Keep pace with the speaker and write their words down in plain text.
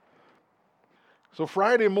So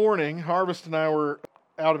Friday morning, Harvest and I were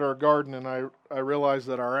out at our garden, and I realized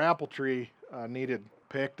that our apple tree needed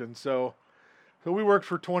picked, and so we worked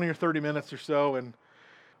for 20 or 30 minutes or so, and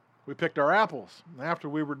we picked our apples. And after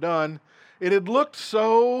we were done, it had looked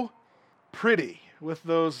so pretty with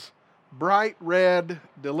those bright red,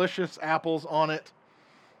 delicious apples on it.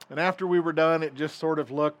 And after we were done, it just sort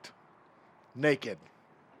of looked naked.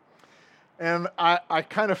 And I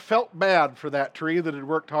kind of felt bad for that tree that had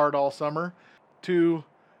worked hard all summer to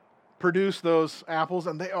produce those apples,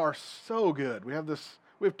 and they are so good. We have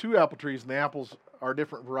two apple trees, and the apples are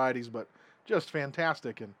different varieties, but just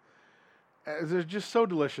fantastic. And they're just so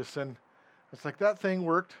delicious. And it's like that thing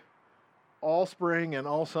worked all spring and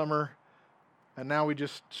all summer, and now we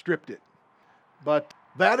just stripped it. But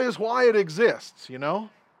that is why it exists, you know?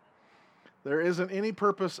 There isn't any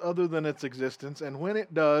purpose other than its existence, and when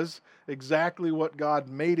it does exactly what God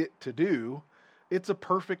made it to do, it's a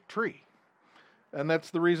perfect tree. And that's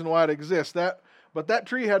the reason why it exists. But that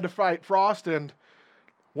tree had to fight frost and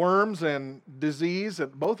worms and disease,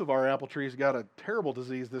 and both of our apple trees got a terrible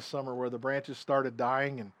disease this summer where the branches started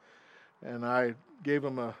dying, and I gave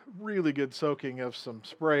them a really good soaking of some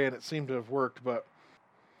spray, and it seemed to have worked, but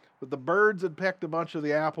the birds had pecked a bunch of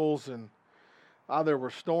the apples, and there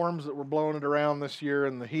were storms that were blowing it around this year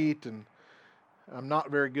in the heat, and I'm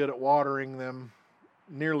not very good at watering them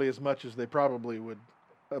nearly as much as they probably would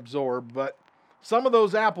absorb, but some of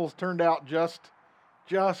those apples turned out just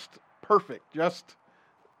perfect, just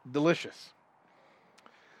delicious.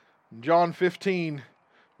 In John 15,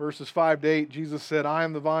 verses 5 to 8, Jesus said, "I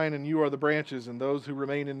am the vine and you are the branches, and those who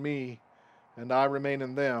remain in me and I remain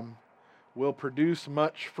in them will produce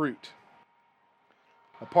much fruit.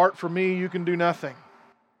 Apart from me, you can do nothing.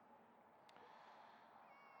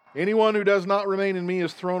 Anyone who does not remain in me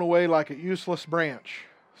is thrown away like a useless branch.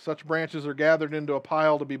 Such branches are gathered into a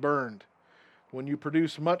pile to be burned. When you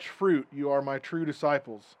produce much fruit, you are my true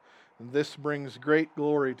disciples, and this brings great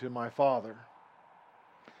glory to my Father."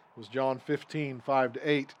 It was John 15, 5 to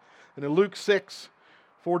 8. And in Luke 6,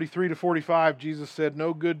 43 to 45, Jesus said,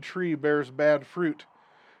 "No good tree bears bad fruit,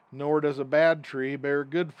 nor does a bad tree bear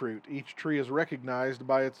good fruit. Each tree is recognized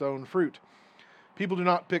by its own fruit. People do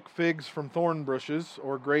not pick figs from thorn bushes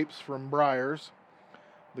or grapes from briars.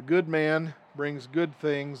 The good man brings good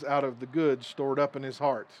things out of the good stored up in his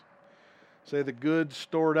heart." Say, the good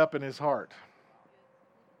stored up in his heart.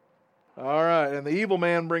 All right, and the evil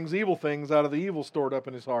man brings evil things out of the evil stored up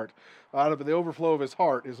in his heart. Out of the overflow of his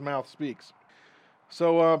heart, his mouth speaks.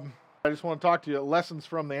 So I just want to talk to you lessons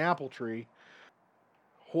from the apple tree.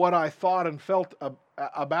 What I thought and felt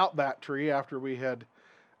about that tree after we had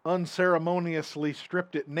unceremoniously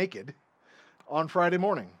stripped it naked on Friday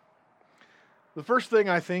morning. The first thing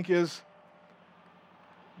I think is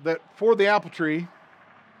that for the apple tree,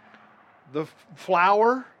 the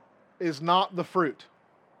flower is not the fruit.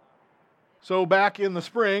 So back in the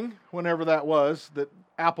spring, whenever that was, that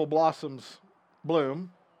apple blossoms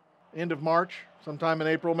bloom, end of March, sometime in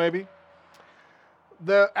April maybe,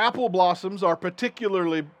 the apple blossoms are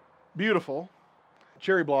particularly beautiful.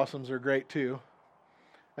 Cherry blossoms are great too.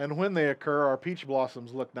 And when they occur, our peach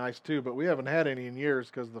blossoms look nice too, but we haven't had any in years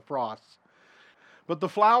because of the frosts. But the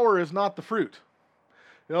flower is not the fruit.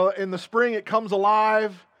 You know, in the spring it comes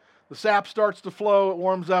alive, the sap starts to flow, it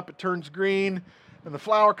warms up, it turns green, and the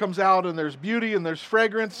flower comes out, and there's beauty and there's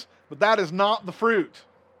fragrance, but that is not the fruit.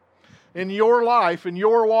 In your life, in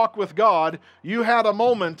your walk with God, you had a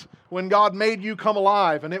moment when God made you come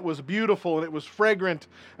alive, and it was beautiful, and it was fragrant,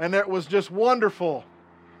 and it was just wonderful.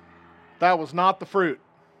 That was not the fruit.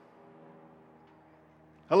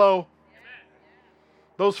 Hello?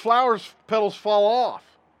 Those flowers petals fall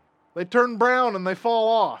off. They turn brown and they fall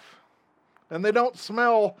off. And they don't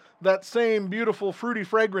smell that same beautiful fruity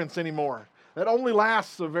fragrance anymore. That only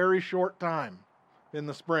lasts a very short time in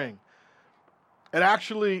the spring. It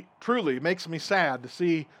actually, truly makes me sad to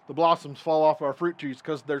see the blossoms fall off our fruit trees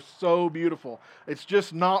because they're so beautiful. It's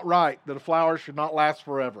just not right that a flower should not last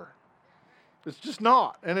forever. It's just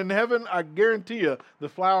not. And in heaven, I guarantee you, the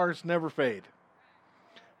flowers never fade.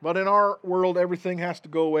 But in our world, everything has to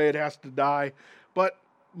go away. It has to die. But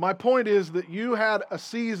my point is that you had a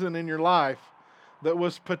season in your life that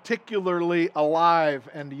was particularly alive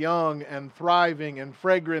and young and thriving and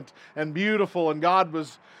fragrant and beautiful, and God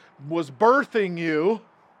was birthing you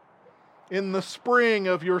in the spring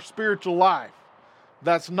of your spiritual life.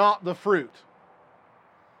 That's not the fruit.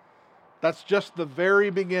 That's just the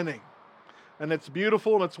very beginning. And it's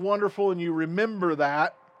beautiful and it's wonderful, and you remember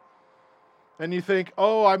that, and you think,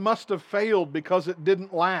 oh, I must have failed because it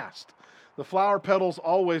didn't last. The flower petals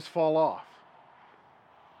always fall off.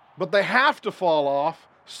 But they have to fall off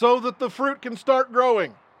so that the fruit can start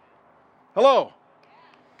growing. Hello?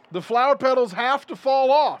 The flower petals have to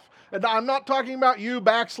fall off. And I'm not talking about you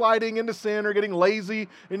backsliding into sin or getting lazy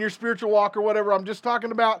in your spiritual walk or whatever. I'm just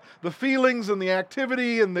talking about the feelings and the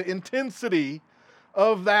activity and the intensity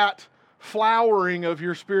of that flowering of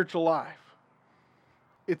your spiritual life.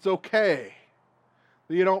 It's okay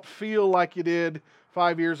that you don't feel like you did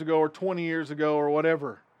 5 years ago or 20 years ago or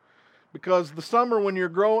whatever. Because the summer when you're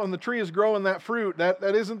growing, the tree is growing that fruit, that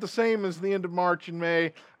isn't the same as the end of March and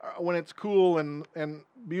May when it's cool and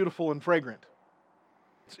beautiful and fragrant.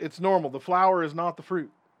 It's normal. The flower is not the fruit.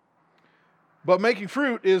 But making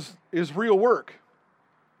fruit is real work.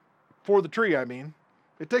 For the tree, I mean.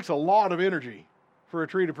 It takes a lot of energy for a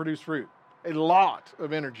tree to produce fruit. A lot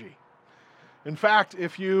of energy. In fact,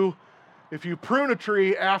 if you prune a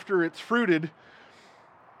tree after it's fruited,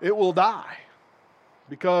 it will die.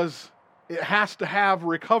 Because it has to have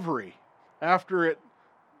recovery after it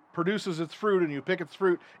produces its fruit and you pick its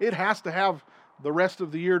fruit. It has to have the rest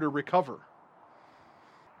of the year to recover.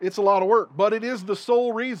 It's a lot of work, but it is the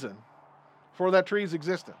sole reason for that tree's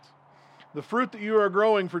existence. The fruit that you are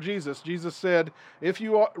growing for Jesus, Jesus said, if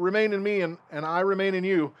you remain in me and I remain in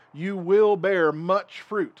you, you will bear much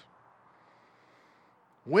fruit.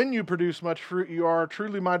 When you produce much fruit, you are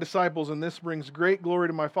truly my disciples, and this brings great glory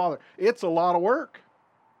to my Father. It's a lot of work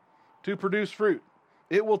to produce fruit.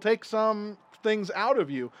 It will take some things out of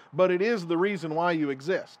you, but it is the reason why you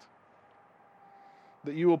exist,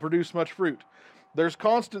 that you will produce much fruit. There's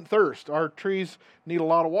constant thirst. Our trees need a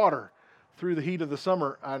lot of water through the heat of the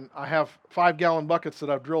summer. I have 5-gallon buckets that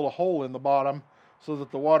I've drilled a hole in the bottom so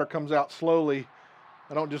that the water comes out slowly.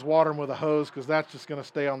 I don't just water them with a hose because that's just going to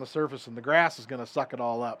stay on the surface and the grass is going to suck it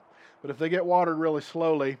all up. But if they get watered really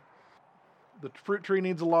slowly, the fruit tree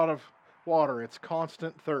needs a lot of water. It's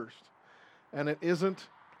constant thirst. And it isn't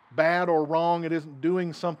bad or wrong. It isn't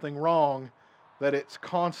doing something wrong that it's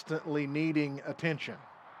constantly needing attention.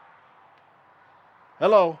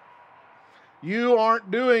 Hello. You aren't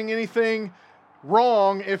doing anything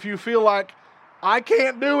wrong if you feel like, I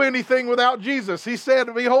can't do anything without Jesus. He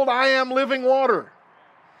said, behold, I am living water.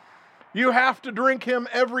 You have to drink him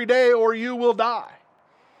every day or you will die.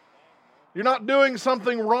 You're not doing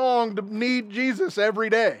something wrong to need Jesus every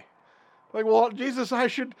day. Like, well, Jesus,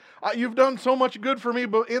 you've done so much good for me,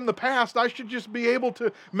 but in the past, I should just be able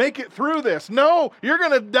to make it through this. No, you're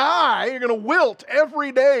going to die. You're going to wilt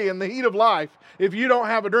every day in the heat of life if you don't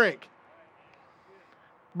have a drink.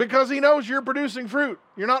 Because he knows you're producing fruit.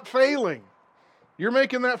 You're not failing. You're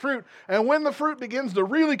making that fruit. And when the fruit begins to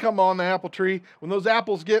really come on the apple tree, when those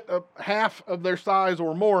apples get half of their size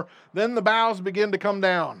or more, then the boughs begin to come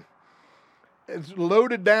down. It's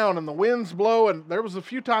loaded down and the winds blow. And there was a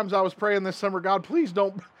few times I was praying this summer, God, please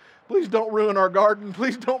don't ruin our garden.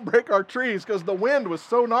 Please don't break our trees, because the wind was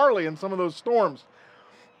so gnarly in some of those storms.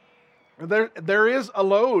 There is a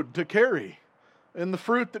load to carry in the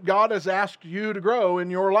fruit that God has asked you to grow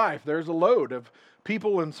in your life. There's a load of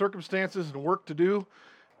people and circumstances and work to do.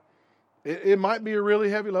 It might be a really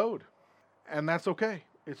heavy load, and that's okay.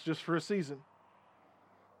 It's just for a season.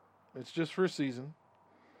 It's just for a season.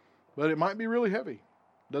 But it might be really heavy.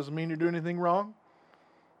 Doesn't mean you're doing anything wrong.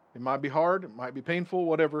 It might be hard. It might be painful,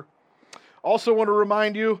 whatever. Also want to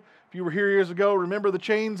remind you, if you were here years ago, remember the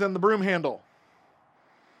chains and the broom handle.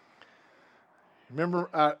 Remember,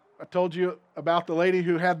 I told you about the lady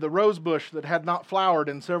who had the rose bush that had not flowered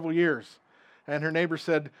in several years. And her neighbor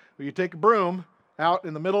said, well, you take a broom out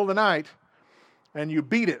in the middle of the night and you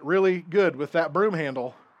beat it really good with that broom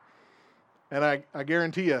handle. And I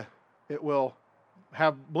guarantee you it will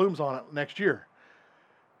have blooms on it next year.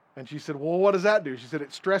 And she said, well, what does that do? She said,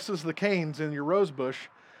 it stresses the canes in your rose bush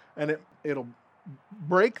and it'll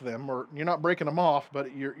break them, or you're not breaking them off,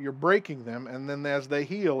 but you're breaking them. And then as they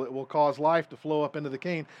heal, it will cause life to flow up into the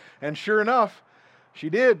cane. And sure enough, she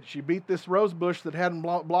did. She beat this rose bush that hadn't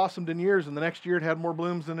blossomed in years, and the next year it had more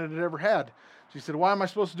blooms than it had ever had. She said, why am I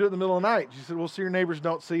supposed to do it in the middle of the night? She said, well, so your neighbors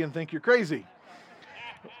don't see and think you're crazy.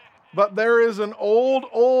 But there is an old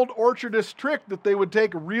orchardist trick that they would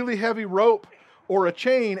take a really heavy rope or a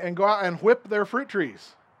chain and go out and whip their fruit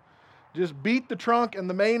trees. Just beat the trunk and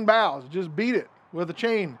the main boughs. Just beat it with a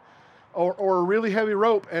chain or a really heavy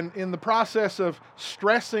rope. And in the process of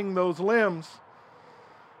stressing those limbs,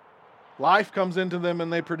 life comes into them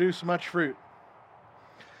and they produce much fruit.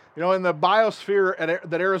 You know, in the biosphere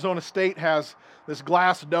that Arizona State has, this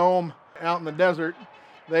glass dome out in the desert,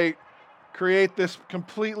 they create this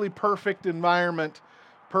completely perfect environment,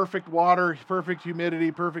 perfect water, perfect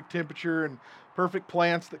humidity, perfect temperature, and perfect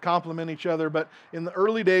plants that complement each other. But in the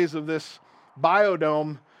early days of this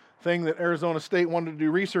biodome, thing that Arizona State wanted to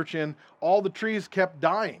do research in, all the trees kept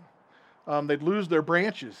dying. They'd lose their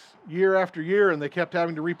branches year after year, and they kept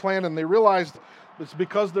having to replant, and they realized it's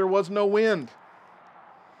because there was no wind.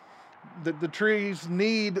 The trees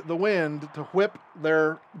need the wind to whip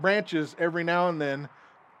their branches every now and then,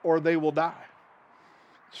 or they will die.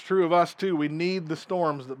 It's true of us too. We need the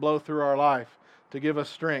storms that blow through our life to give us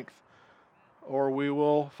strength, or we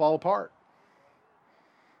will fall apart.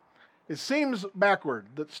 It seems backward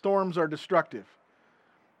that storms are destructive,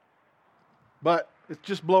 but it's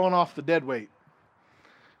just blowing off the dead weight.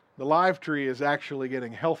 The live tree is actually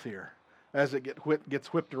getting healthier as it gets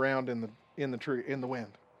whipped around in the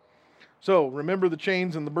wind. So remember the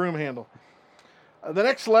chains and the broom handle. The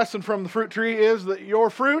next lesson from the fruit tree is that your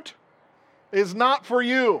fruit is not for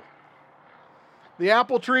you. The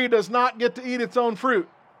apple tree does not get to eat its own fruit.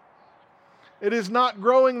 It is not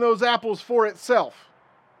growing those apples for itself.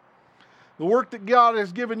 The work that God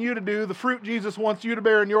has given you to do, the fruit Jesus wants you to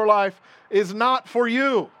bear in your life, is not for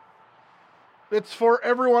you. It's for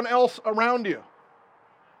everyone else around you.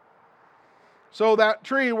 So that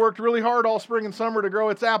tree worked really hard all spring and summer to grow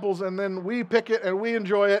its apples, and then we pick it and we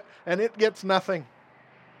enjoy it, and it gets nothing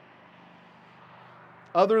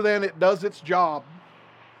other than it does its job.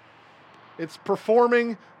 It's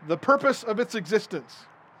performing the purpose of its existence,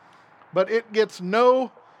 but it gets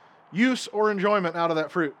no use or enjoyment out of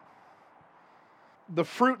that fruit. The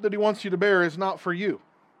fruit that he wants you to bear is not for you.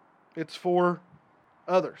 It's for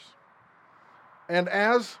others. And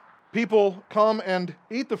as people come and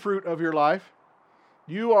eat the fruit of your life,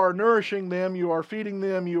 you are nourishing them, you are feeding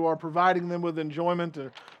them, you are providing them with enjoyment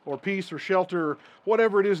or peace or shelter, or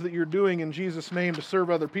whatever it is that you're doing in Jesus' name to serve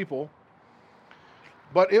other people.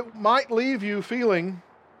 But it might leave you feeling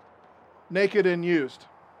naked and used.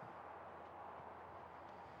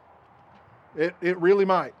 It really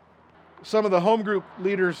might. Some of the home group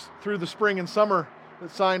leaders through the spring and summer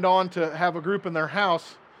that signed on to have a group in their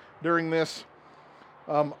house during this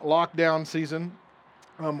lockdown season,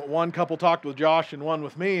 one couple talked with Josh and one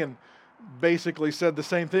with me and basically said the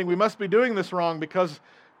same thing. We must be doing this wrong because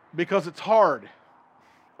it's hard.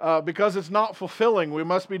 Because it's not fulfilling. We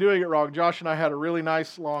must be doing it wrong. Josh and I had a really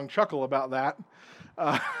nice long chuckle about that.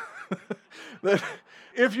 That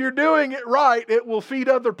if you're doing it right, it will feed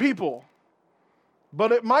other people.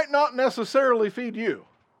 But it might not necessarily feed you.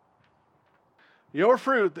 Your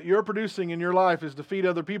fruit that you're producing in your life is to feed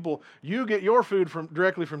other people. You get your food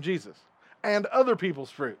directly from Jesus and other people's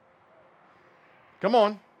fruit. Come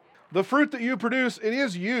on. The fruit that you produce, it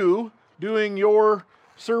is you doing your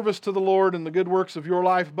service to the Lord and the good works of your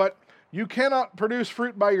life, but you cannot produce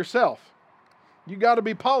fruit by yourself. You got to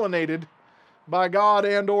be pollinated by God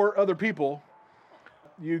and or other people.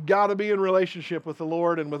 You got to be in relationship with the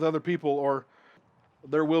Lord and with other people, or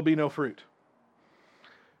there will be no fruit.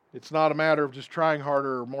 It's not a matter of just trying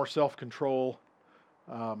harder or more self-control,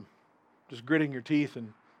 just gritting your teeth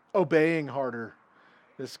and obeying harder.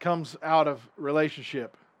 This comes out of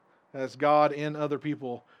relationship as God in other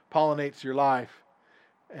people pollinates your life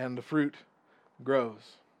and the fruit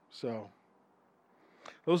grows. So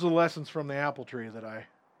those are the lessons from the apple tree that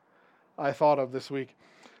I thought of this week.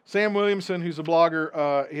 Sam Williamson, who's a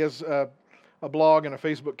blogger, he has a blog and a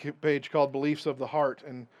Facebook page called Beliefs of the Heart,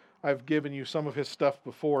 and I've given you some of his stuff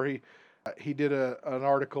before. He did an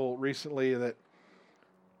article recently that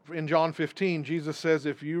in John 15, Jesus says,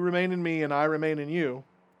 if you remain in me and I remain in you,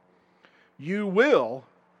 you will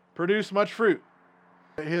produce much fruit.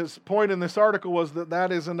 His point in this article was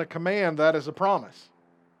that isn't a command, that is a promise.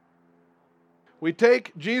 We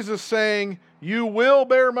take Jesus saying, you will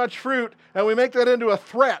bear much fruit, and we make that into a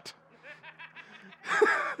threat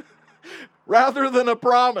rather than a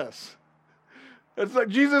promise. It's like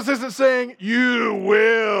Jesus isn't saying, you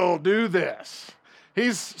will do this.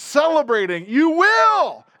 He's celebrating, you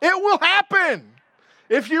will. It will happen.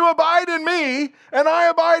 If you abide in me and I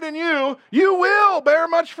abide in you, you will bear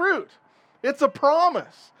much fruit. It's a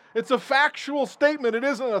promise. It's a factual statement. It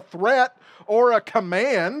isn't a threat or a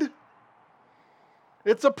command.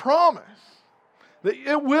 It's a promise that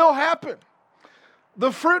it will happen.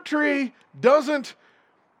 The fruit tree doesn't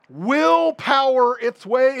willpower its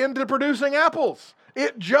way into producing apples.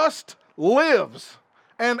 It just lives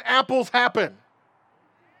and apples happen.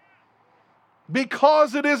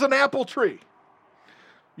 Because it is an apple tree.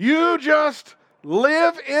 You just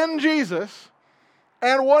live in Jesus,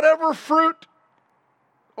 and whatever fruit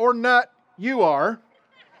or nut you are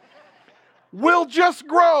will just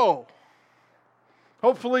grow.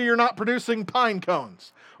 Hopefully you're not producing pine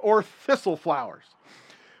cones or thistle flowers.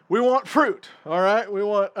 We want fruit, all right? We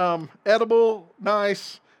want edible,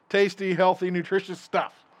 nice, tasty, healthy, nutritious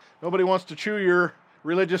stuff. Nobody wants to chew your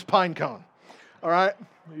religious pine cone. All right?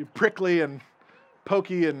 You prickly and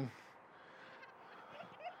pokey and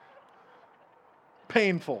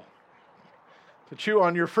painful to chew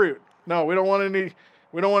on your fruit. No, we don't want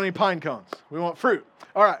any pine cones. We want fruit.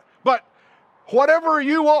 All right. But whatever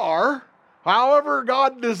you are, however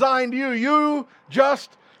God designed you, you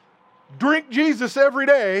just drink Jesus every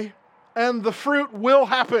day and the fruit will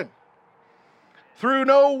happen. Through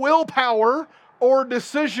no willpower or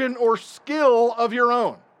decision or skill of your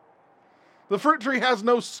own. The fruit tree has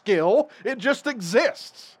no skill. It just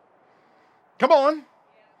exists. Come on.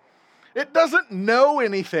 It doesn't know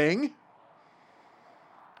anything.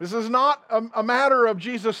 This is not a matter of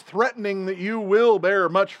Jesus threatening that you will bear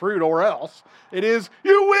much fruit or else. It is,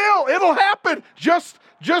 you will. It'll happen. Just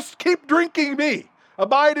keep drinking me.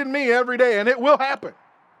 Abide in me every day and it will happen.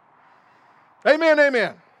 Amen,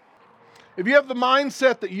 amen. If you have the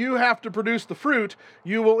mindset that you have to produce the fruit,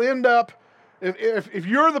 you will end up, if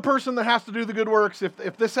you're the person that has to do the good works,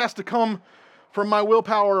 if this has to come from my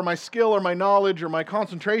willpower or my skill or my knowledge or my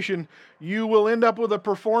concentration, you will end up with a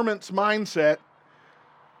performance mindset.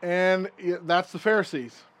 And that's the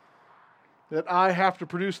Pharisees. That I have to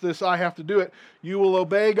produce this, I have to do it. You will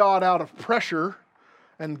obey God out of pressure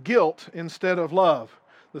and guilt instead of love.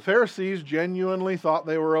 The Pharisees genuinely thought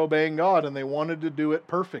they were obeying God and they wanted to do it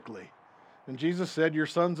perfectly. And Jesus said, you're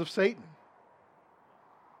sons of Satan.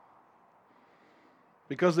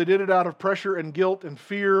 Because they did it out of pressure and guilt and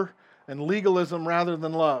fear and legalism rather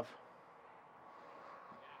than love.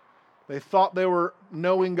 They thought they were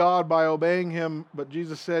knowing God by obeying Him, but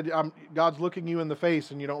Jesus said, God's looking you in the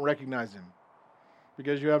face and you don't recognize Him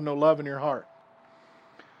because you have no love in your heart.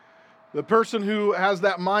 The person who has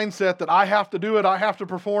that mindset that I have to do it, I have to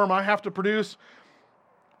perform, I have to produce,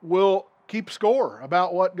 will keep score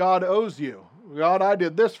about what God owes you. God, I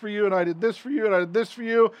did this for you, and I did this for you, and I did this for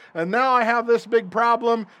you, and now I have this big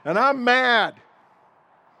problem, and I'm mad.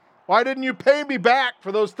 Why didn't you pay me back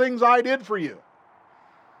for those things I did for you?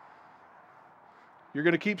 You're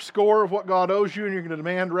going to keep score of what God owes you, and you're going to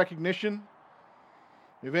demand recognition.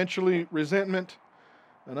 Eventually, resentment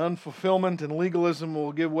and unfulfillment and legalism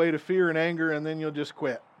will give way to fear and anger, and then you'll just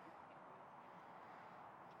quit.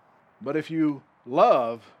 But if you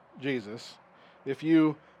love Jesus, if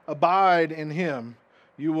you abide in Him,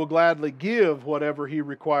 you will gladly give whatever He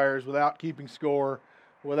requires without keeping score,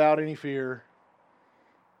 without any fear,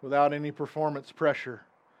 without any performance pressure.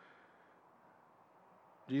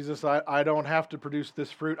 Jesus, I don't have to produce this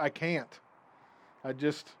fruit. I can't. I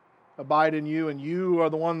just abide in you, and you are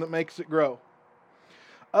the one that makes it grow.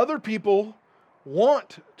 Other people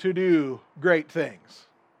want to do great things,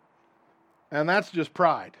 and that's just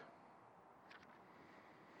pride.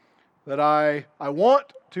 That I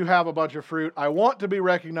want to have a bunch of fruit. I want to be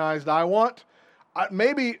recognized.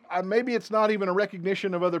 Maybe it's not even a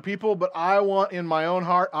recognition of other people, but I want in my own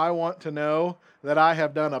heart, I want to know that I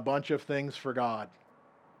have done a bunch of things for God.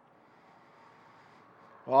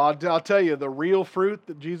 Well, I'll tell you, the real fruit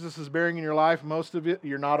that Jesus is bearing in your life, most of it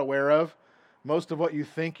you're not aware of. Most of what you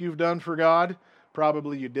think you've done for God,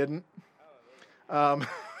 probably you didn't.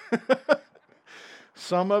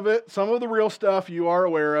 Some of the real stuff you are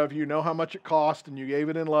aware of, you know how much it cost, and you gave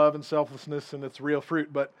it in love and selflessness, and it's real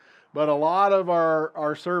fruit. But a lot of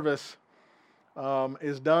our service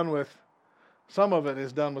is done with, some of it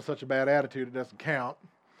is done with such a bad attitude it doesn't count.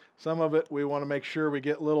 Some of it we want to make sure we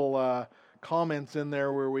get little comments in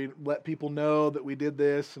there where we let people know that we did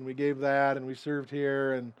this and we gave that and we served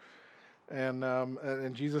here, and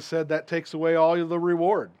Jesus said that takes away all of the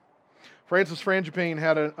reward. Francis Frangipane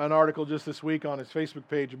had an article just this week on his Facebook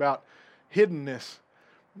page about hiddenness,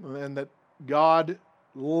 and that God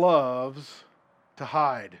loves to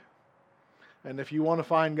hide. And if you want to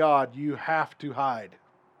find God, you have to hide,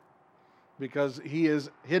 because He is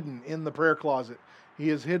hidden in the prayer closet. He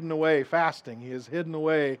is hidden away fasting. He is hidden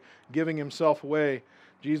away giving Himself away.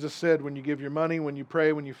 Jesus said, when you give your money, when you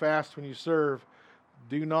pray, when you fast, when you serve,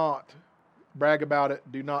 do not brag about it.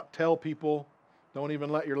 Do not tell people. Don't even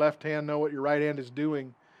let your left hand know what your right hand is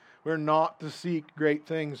doing. We're not to seek great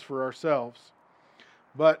things for ourselves.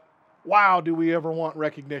 But wow, do we ever want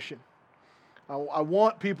recognition. I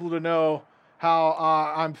want people to know how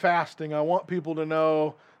I'm fasting. I want people to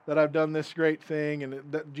know that I've done this great thing. And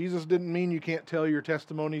that Jesus didn't mean you can't tell your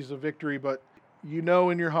testimonies of victory, but you know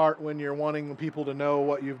in your heart when you're wanting people to know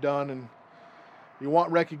what you've done, and you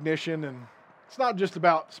want recognition. And it's not just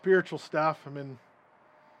about spiritual stuff. I mean,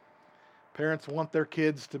 parents want their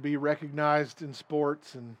kids to be recognized in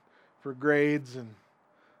sports and for grades and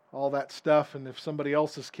all that stuff. And if somebody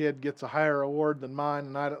else's kid gets a higher award than mine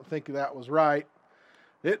and I don't think that was right,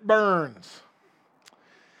 it burns.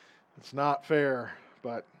 It's not fair.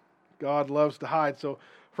 but God loves to hide. So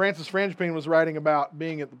Francis Frangipane was writing about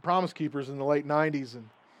being at the Promise Keepers in the late 90s, and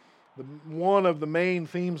one of the main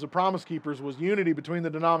themes of Promise Keepers was unity between the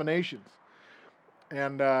denominations.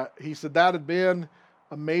 And he said that had been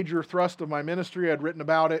a major thrust of my ministry. I'd written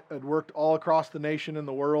about it. I'd worked all across the nation and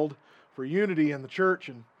the world for unity in the church.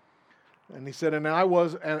 And he said,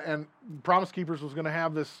 and Promise Keepers was going to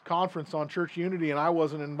have this conference on church unity, and I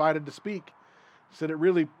wasn't invited to speak. He said, it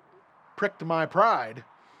really pricked my pride.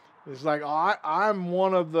 It's like, I'm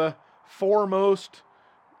one of the foremost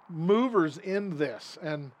movers in this.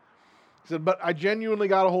 And he said, but I genuinely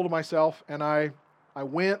got a hold of myself, and I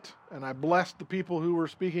went, and I blessed the people who were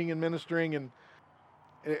speaking and ministering, and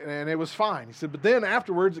it was fine. He said, but then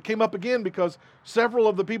afterwards it came up again because several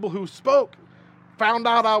of the people who spoke found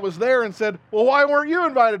out I was there and said, well, why weren't you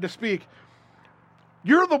invited to speak?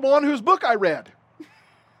 You're the one whose book I read.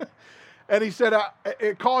 And he said,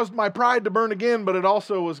 it caused my pride to burn again, but it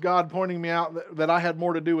also was God pointing me out that I had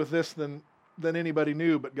more to do with this than anybody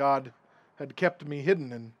knew, but God had kept me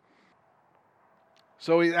hidden. And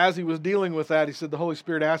so as he was dealing with that, he said the Holy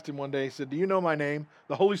Spirit asked him one day, he said, do you know my name?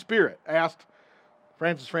 The Holy Spirit asked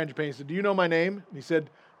Francis Frangipane, he said, do you know my name? And he said,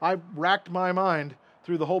 I racked my mind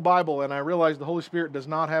through the whole Bible, and I realized the Holy Spirit does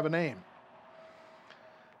not have a name.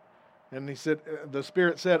 And he said, the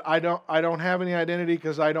Spirit said, I don't have any identity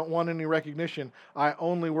because I don't want any recognition. I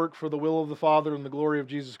only work for the will of the Father and the glory of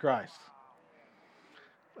Jesus Christ.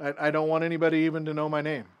 I don't want anybody even to know my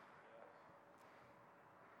name.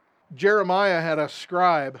 Jeremiah had a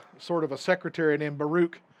scribe, sort of a secretary named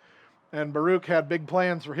Baruch. And Baruch had big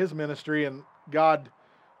plans for his ministry, and God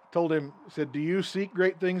told him, said, do you seek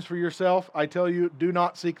great things for yourself? I tell you, do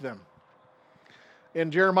not seek them.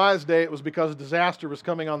 In Jeremiah's day, it was because disaster was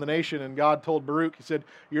coming on the nation, and God told Baruch, he said,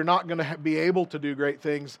 you're not going to be able to do great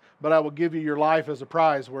things, but I will give you your life as a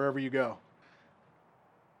prize wherever you go.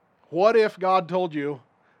 What if God told you,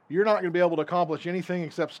 you're not going to be able to accomplish anything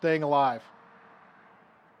except staying alive?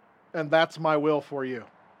 And that's my will for you.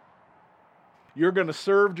 You're going to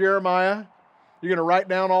serve Jeremiah. You're going to write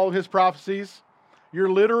down all of his prophecies. You're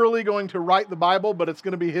literally going to write the Bible, but it's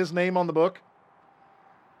going to be his name on the book.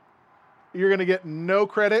 You're going to get no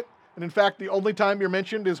credit. And in fact, the only time you're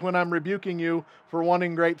mentioned is when I'm rebuking you for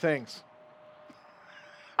wanting great things.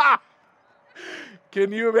 Ha!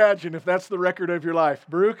 Can you imagine if that's the record of your life?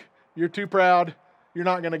 Baruch, you're too proud. You're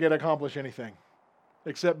not going to get accomplish anything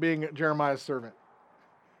except being Jeremiah's servant.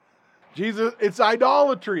 Jesus, it's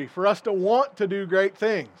idolatry for us to want to do great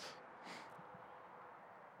things.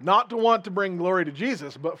 Not to want to bring glory to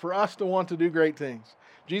Jesus, but for us to want to do great things.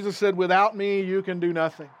 Jesus said, without me, you can do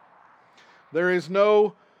nothing. There is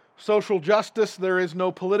no social justice. There is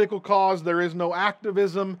no political cause. There is no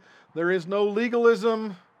activism. There is no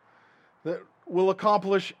legalism that will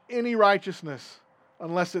accomplish any righteousness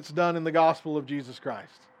unless it's done in the gospel of Jesus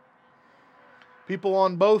Christ. People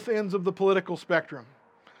on both ends of the political spectrum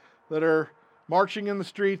that are marching in the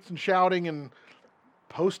streets and shouting and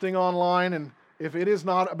posting online, and if it is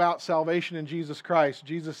not about salvation in Jesus Christ,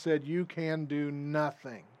 Jesus said, you can do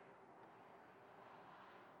nothing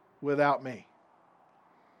without me.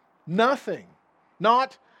 Nothing.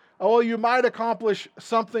 Not, oh, you might accomplish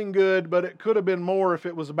something good, but it could have been more if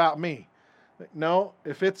it was about me. No,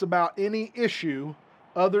 if it's about any issue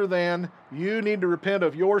other than you need to repent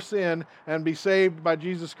of your sin and be saved by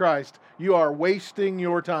Jesus Christ, you are wasting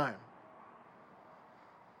your time.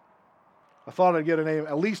 I thought I'd get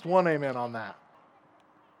at least one amen on that.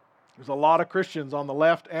 There's a lot of Christians on the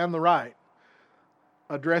left and the right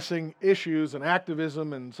addressing issues and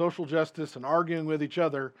activism and social justice and arguing with each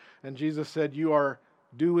other. And Jesus said, you are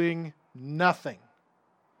doing nothing.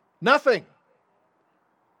 Nothing.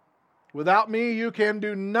 Without me, you can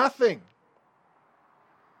do nothing.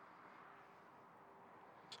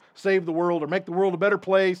 Save the world or make the world a better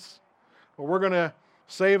place, or we're going to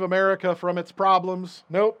save America from its problems.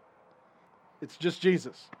 Nope. It's just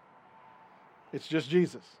Jesus. It's just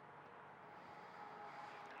Jesus.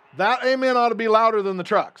 That amen ought to be louder than the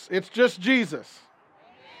trucks. It's just Jesus.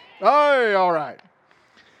 Hey, all right.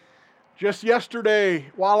 Just yesterday,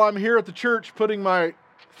 while I'm here at the church putting my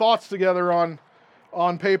thoughts together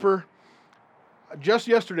on paper, just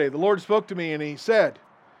yesterday, the Lord spoke to me and He said,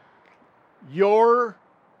 your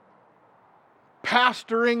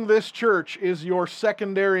pastoring this church is your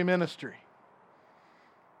secondary ministry.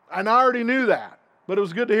 And I already knew that, but it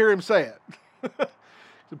was good to hear Him say it.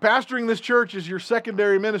 So pastoring this church is your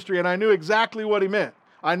secondary ministry, and I knew exactly what He meant.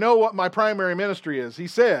 I know what my primary ministry is. He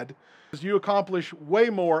said, you accomplish way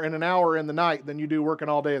more in an hour in the night than you do working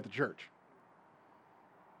all day at the church.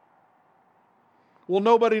 Well,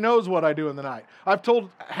 nobody knows what I do in the night. I've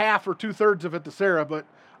told half or 2/3 of it to Sarah, but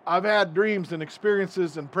I've had dreams and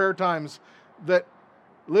experiences and prayer times that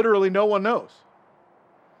literally no one knows.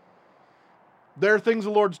 There are things the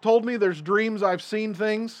Lord's told me. There's dreams. I've seen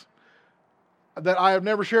things that I have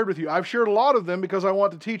never shared with you. I've shared a lot of them because I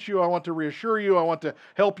want to teach you. I want to reassure you. I want to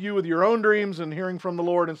help you with your own dreams and hearing from the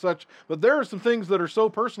Lord and such. But there are some things that are so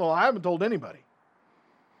personal I haven't told anybody.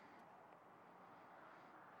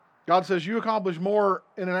 God says you accomplish more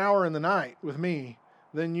in an hour in the night with me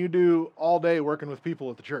than you do all day working with people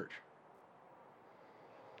at the church.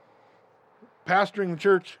 Pastoring the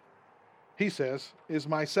church, he says, is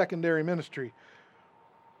my secondary ministry.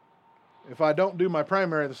 If I don't do my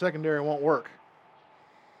primary, the secondary won't work.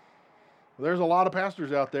 There's a lot of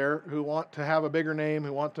pastors out there who want to have a bigger name,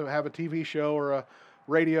 who want to have a TV show or a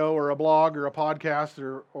radio or a blog or a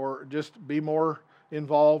podcast or just be more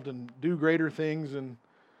involved and do greater things. And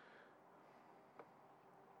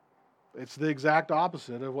it's the exact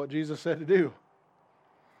opposite of what Jesus said to do.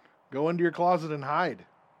 Go into your closet and hide.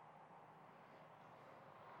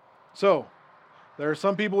 So, there are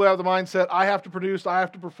some people who have the mindset, I have to produce, I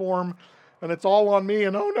have to perform, and it's all on me,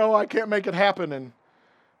 and oh no, I can't make it happen. And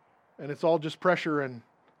it's all just pressure, and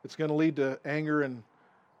it's going to lead to anger and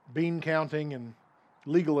bean counting and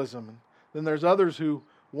legalism. And then there's others who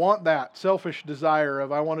want that selfish desire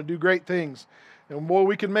of, I want to do great things. And boy,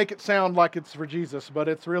 we can make it sound like it's for Jesus, but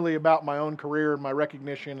it's really about my own career and my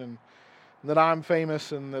recognition and that I'm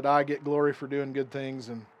famous and that I get glory for doing good things.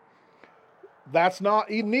 And that's not,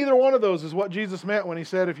 neither one of those is what Jesus meant when he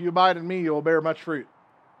said, if you abide in me, you'll bear much fruit.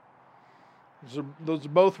 Those are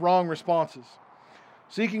both wrong responses.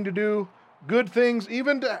 Seeking to do good things,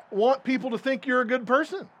 even to want people to think you're a good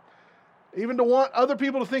person, even to want other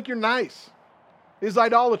people to think you're nice, is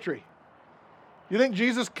idolatry. You think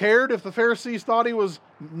Jesus cared if the Pharisees thought he was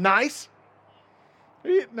nice?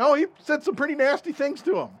 No, he said some pretty nasty things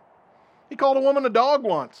to them. He called a woman a dog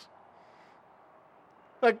once.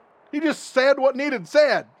 He just said what needed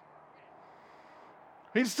said.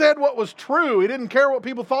 He said what was true. He didn't care what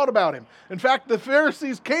people thought about him. In fact, the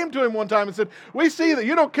Pharisees came to him one time and said, we see that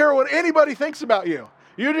you don't care what anybody thinks about you.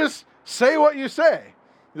 You just say what you say.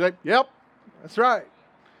 He's like, yep, that's right.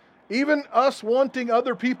 Even us wanting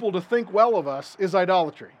other people to think well of us is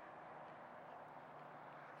idolatry.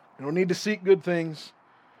 You don't need to seek good things.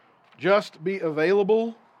 Just be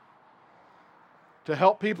available to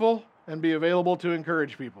help people and be available to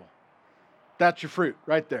encourage people. That's your fruit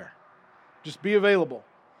right there. Just be available.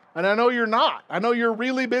 And I know you're not. I know you're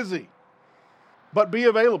really busy. But be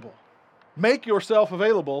available. Make yourself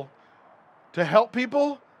available to help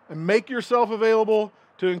people and make yourself available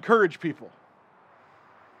to encourage people.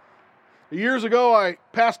 Years ago, I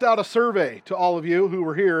passed out a survey to all of you who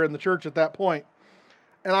were here in the church at that point.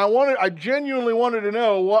 And I genuinely wanted to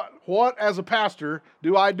know what as a pastor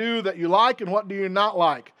do I do that you like and what do you not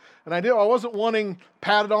like? And I wasn't wanting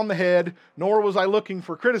patted on the head, nor was I looking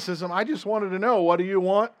for criticism. I just wanted to know, what do you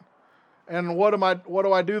want? And what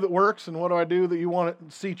do I do that works? And what do I do that you want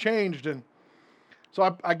to see changed? And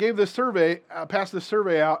so I gave this survey, I passed this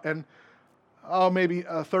survey out, and maybe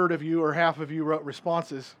a third of you or half of you wrote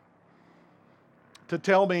responses to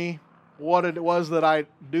tell me what it was that I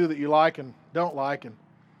do that you like and don't like. And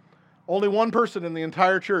only one person in the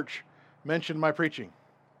entire church mentioned my preaching.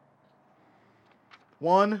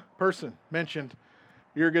 One person mentioned,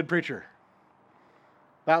 you're a good preacher.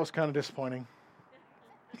 That was kind of disappointing.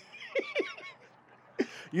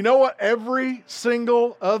 You know what every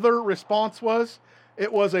single other response was?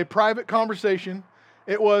 It was a private conversation.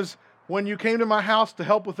 It was when you came to my house to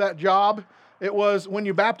help with that job. It was when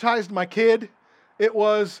you baptized my kid. It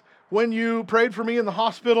was when you prayed for me in the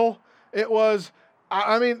hospital. It was,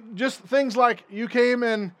 just things like you came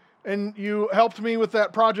and you helped me with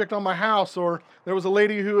that project on my house, or there was a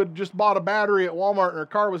lady who had just bought a battery at Walmart and her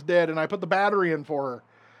car was dead and I put the battery in for her.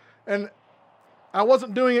 And I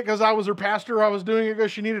wasn't doing it because I was her pastor. I was doing it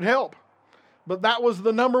because she needed help. But that was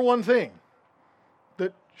the number one thing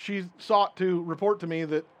that she sought to report to me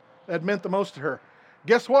that had meant the most to her.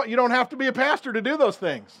 Guess what? You don't have to be a pastor to do those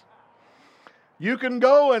things. You can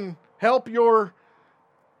go and help your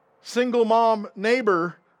single mom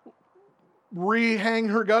neighbor rehang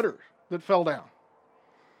her gutter that fell down.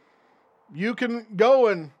 You can go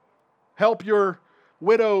and help your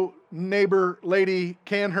widow neighbor lady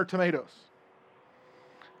can her tomatoes.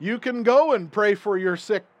 You can go and pray for your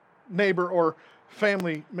sick neighbor or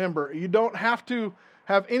family member. You don't have to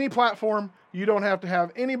have any platform. You don't have to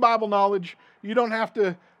have any Bible knowledge. You don't have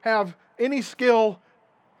to have any skill.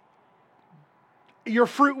 Your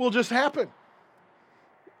fruit will just happen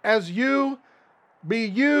as you Be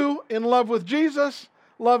you in love with Jesus,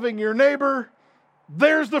 loving your neighbor.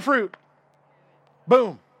 There's the fruit.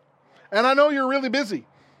 Boom. And I know you're really busy.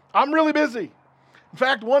 I'm really busy. In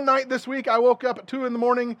fact, one night this week, I woke up at 2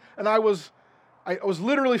 a.m. and I was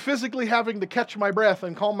literally physically having to catch my breath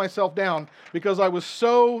and calm myself down because I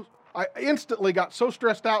instantly got so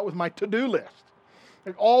stressed out with my to-do list.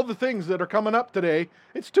 Like all the things that are coming up today,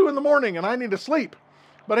 it's 2 a.m. and I need to sleep.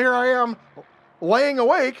 But here I am laying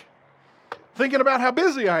awake thinking about how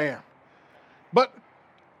busy I am. But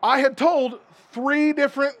I had told 3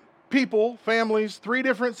 different people, families, 3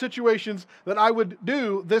 different situations that I would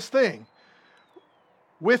do this thing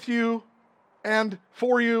with you and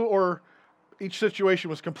for you, or each situation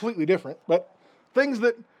was completely different, but things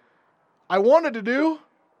that I wanted to do,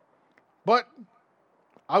 but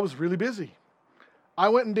I was really busy. I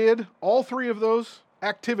went and did all 3 of those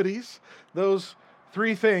activities, those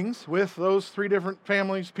 3 things with those 3 different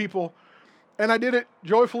families, people, and I did it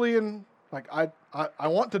joyfully and like, I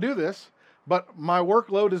want to do this, but my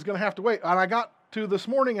workload is going to have to wait. And I got to this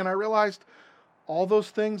morning and I realized all those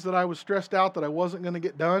things that I was stressed out that I wasn't going to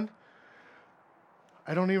get done,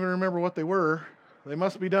 I don't even remember what they were. They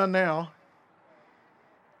must be done now.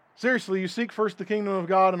 Seriously, you seek first the kingdom of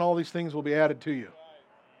God and all these things will be added to you.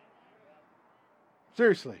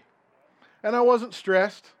 Seriously. And I wasn't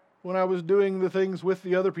stressed when I was doing the things with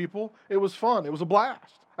the other people. It was fun. It was a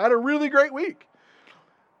blast. I had a really great week.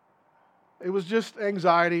 It was just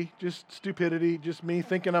anxiety, just stupidity, just me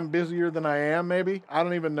thinking I'm busier than I am, maybe. I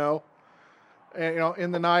don't even know. And,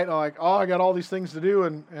 in the night, I'm like, I got all these things to do,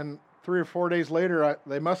 and 3 or 4 days later,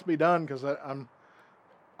 they must be done because I'm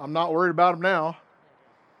not worried about them now.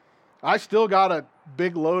 I still got a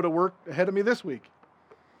big load of work ahead of me this week.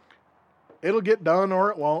 It'll get done or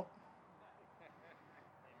it won't.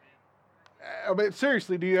 I mean,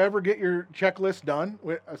 seriously, do you ever get your checklist done?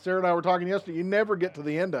 Sarah and I were talking yesterday. You never get to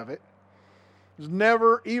the end of it. There's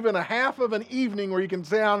never even a half of an evening where you can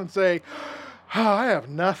sit down and say, I have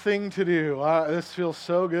nothing to do. This feels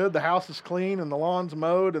so good. The house is clean and the lawn's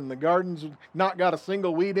mowed and the garden's not got a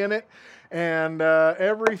single weed in it and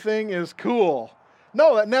everything is cool.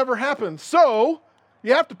 No, that never happens. So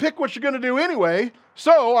you have to pick what you're going to do anyway.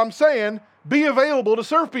 So I'm saying be available to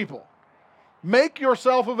serve people. Make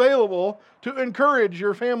yourself available to encourage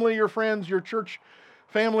your family, your friends, your church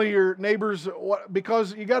family, your neighbors,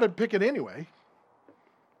 because you got to pick it anyway.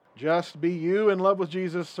 Just be you in love with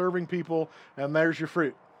Jesus, serving people, and there's your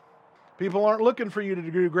fruit. People aren't looking for you to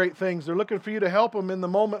do great things. They're looking for you to help them in the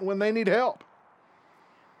moment when they need help.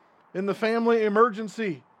 In the family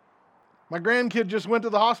emergency, my grandkid just went to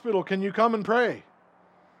the hospital. Can you come and pray?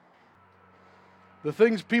 The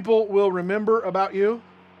things people will remember about you,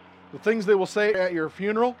 the things they will say at your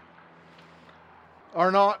funeral,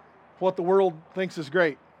 are not what the world thinks is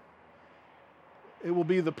great. It will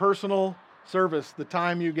be the personal service, the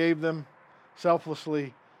time you gave them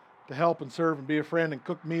selflessly to help and serve and be a friend and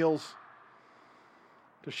cook meals,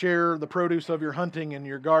 to share the produce of your hunting and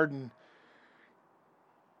your garden.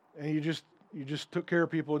 And you just took care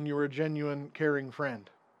of people and you were a genuine, caring friend.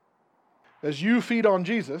 As you feed on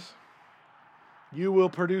Jesus, you will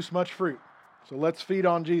produce much fruit. So let's feed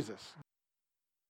on Jesus.